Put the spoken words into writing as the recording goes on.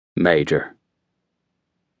Major.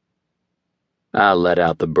 I let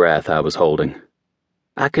out the breath I was holding.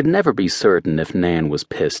 I could never be certain if Nan was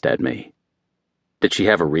pissed at me. Did she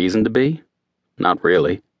have a reason to be? Not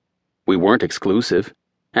really. We weren't exclusive,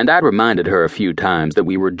 and I'd reminded her a few times that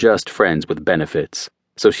we were just friends with benefits,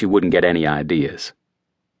 so she wouldn't get any ideas.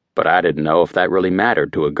 But I didn't know if that really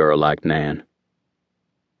mattered to a girl like Nan.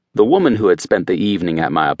 The woman who had spent the evening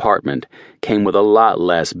at my apartment came with a lot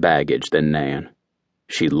less baggage than Nan.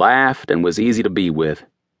 She laughed and was easy to be with.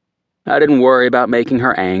 I didn't worry about making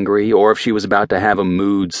her angry or if she was about to have a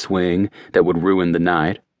mood swing that would ruin the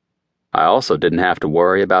night. I also didn't have to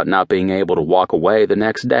worry about not being able to walk away the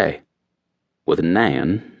next day. With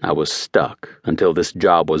Nan, I was stuck until this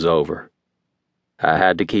job was over. I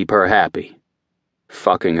had to keep her happy.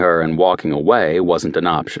 Fucking her and walking away wasn't an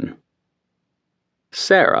option.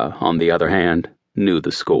 Sarah, on the other hand, knew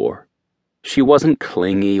the score. She wasn't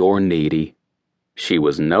clingy or needy. She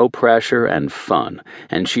was no pressure and fun,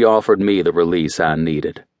 and she offered me the release I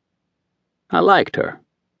needed. I liked her,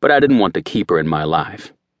 but I didn't want to keep her in my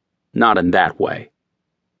life. Not in that way.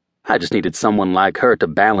 I just needed someone like her to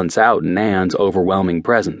balance out Nan's overwhelming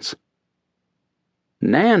presence.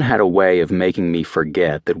 Nan had a way of making me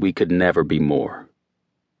forget that we could never be more.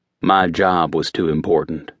 My job was too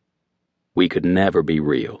important. We could never be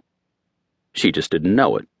real. She just didn't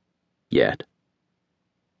know it, yet.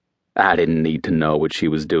 I didn't need to know what she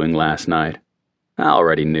was doing last night. I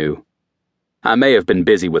already knew. I may have been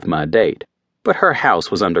busy with my date, but her house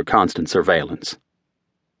was under constant surveillance.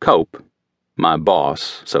 Cope, my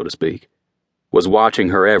boss, so to speak, was watching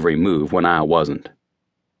her every move when I wasn't.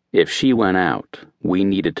 If she went out, we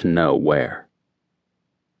needed to know where.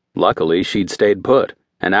 Luckily, she'd stayed put,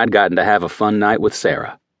 and I'd gotten to have a fun night with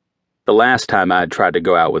Sarah. The last time I'd tried to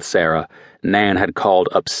go out with Sarah, Nan had called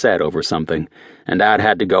upset over something, and I'd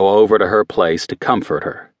had to go over to her place to comfort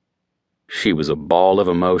her. She was a ball of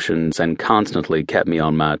emotions and constantly kept me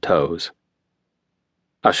on my toes.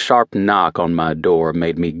 A sharp knock on my door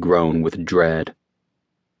made me groan with dread.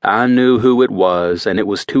 I knew who it was, and it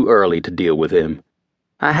was too early to deal with him.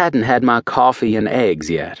 I hadn't had my coffee and eggs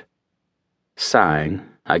yet. Sighing,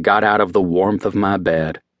 I got out of the warmth of my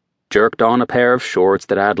bed, jerked on a pair of shorts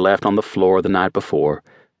that I'd left on the floor the night before,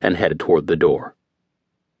 and headed toward the door.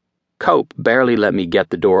 Cope barely let me get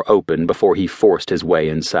the door open before he forced his way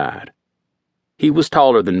inside. He was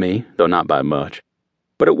taller than me, though not by much,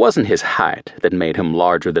 but it wasn't his height that made him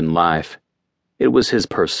larger than life. It was his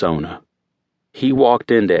persona. He walked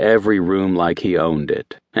into every room like he owned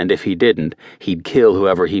it, and if he didn't, he'd kill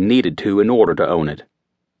whoever he needed to in order to own it.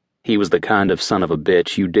 He was the kind of son of a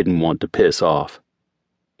bitch you didn't want to piss off.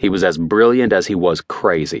 He was as brilliant as he was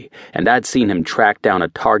crazy, and I'd seen him track down a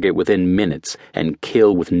target within minutes and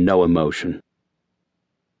kill with no emotion.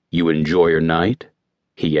 "You enjoy your night?"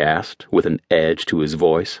 he asked, with an edge to his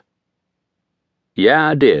voice. "Yeah,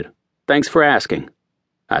 I did. Thanks for asking,"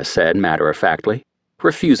 I said matter-of-factly,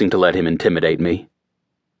 refusing to let him intimidate me.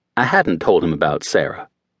 I hadn't told him about Sarah,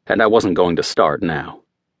 and I wasn't going to start now.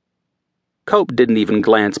 Cope didn't even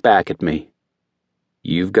glance back at me.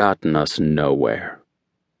 "You've gotten us nowhere.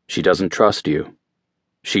 She doesn't trust you.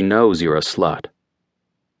 She knows you're a slut."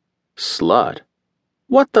 Slut?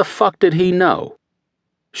 What the fuck did he know?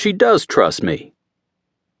 She does trust me.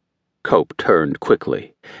 Cope turned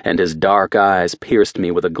quickly, and his dark eyes pierced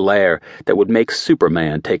me with a glare that would make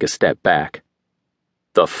Superman take a step back.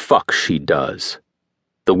 The fuck she does.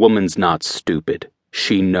 The woman's not stupid.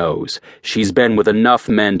 She knows. She's been with enough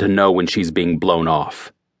men to know when she's being blown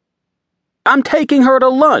off. "I'm taking her to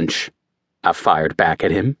lunch," I fired back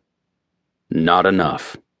at him. "Not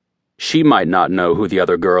enough. She might not know who the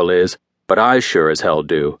other girl is, but I sure as hell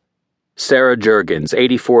do. Sarah Juergens,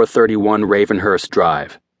 8431 Ravenhurst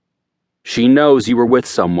Drive. She knows you were with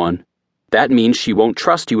someone. That means she won't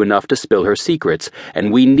trust you enough to spill her secrets,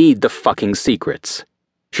 and we need the fucking secrets.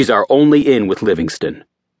 She's our only in with Livingston.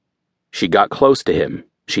 She got close to him.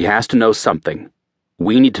 She has to know something.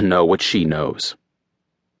 We need to know what she knows."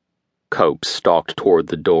 Cope stalked toward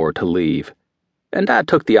the door to leave, and I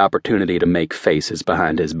took the opportunity to make faces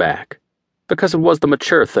behind his back, because it was the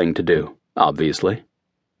mature thing to do, obviously.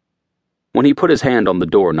 When he put his hand on the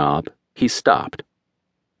doorknob, he stopped.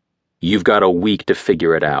 "You've got a week to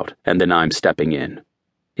figure it out, and then I'm stepping in.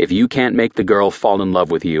 If you can't make the girl fall in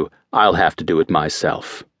love with you, I'll have to do it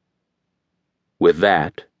myself." With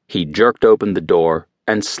that, he jerked open the door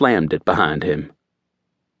and slammed it behind him.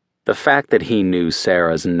 The fact that he knew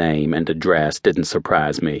Sarah's name and address didn't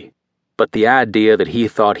surprise me, but the idea that he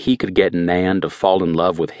thought he could get Nan to fall in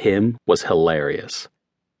love with him was hilarious.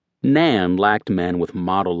 Nan lacked men with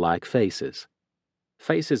model-like faces.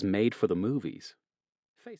 Faces made for the movies.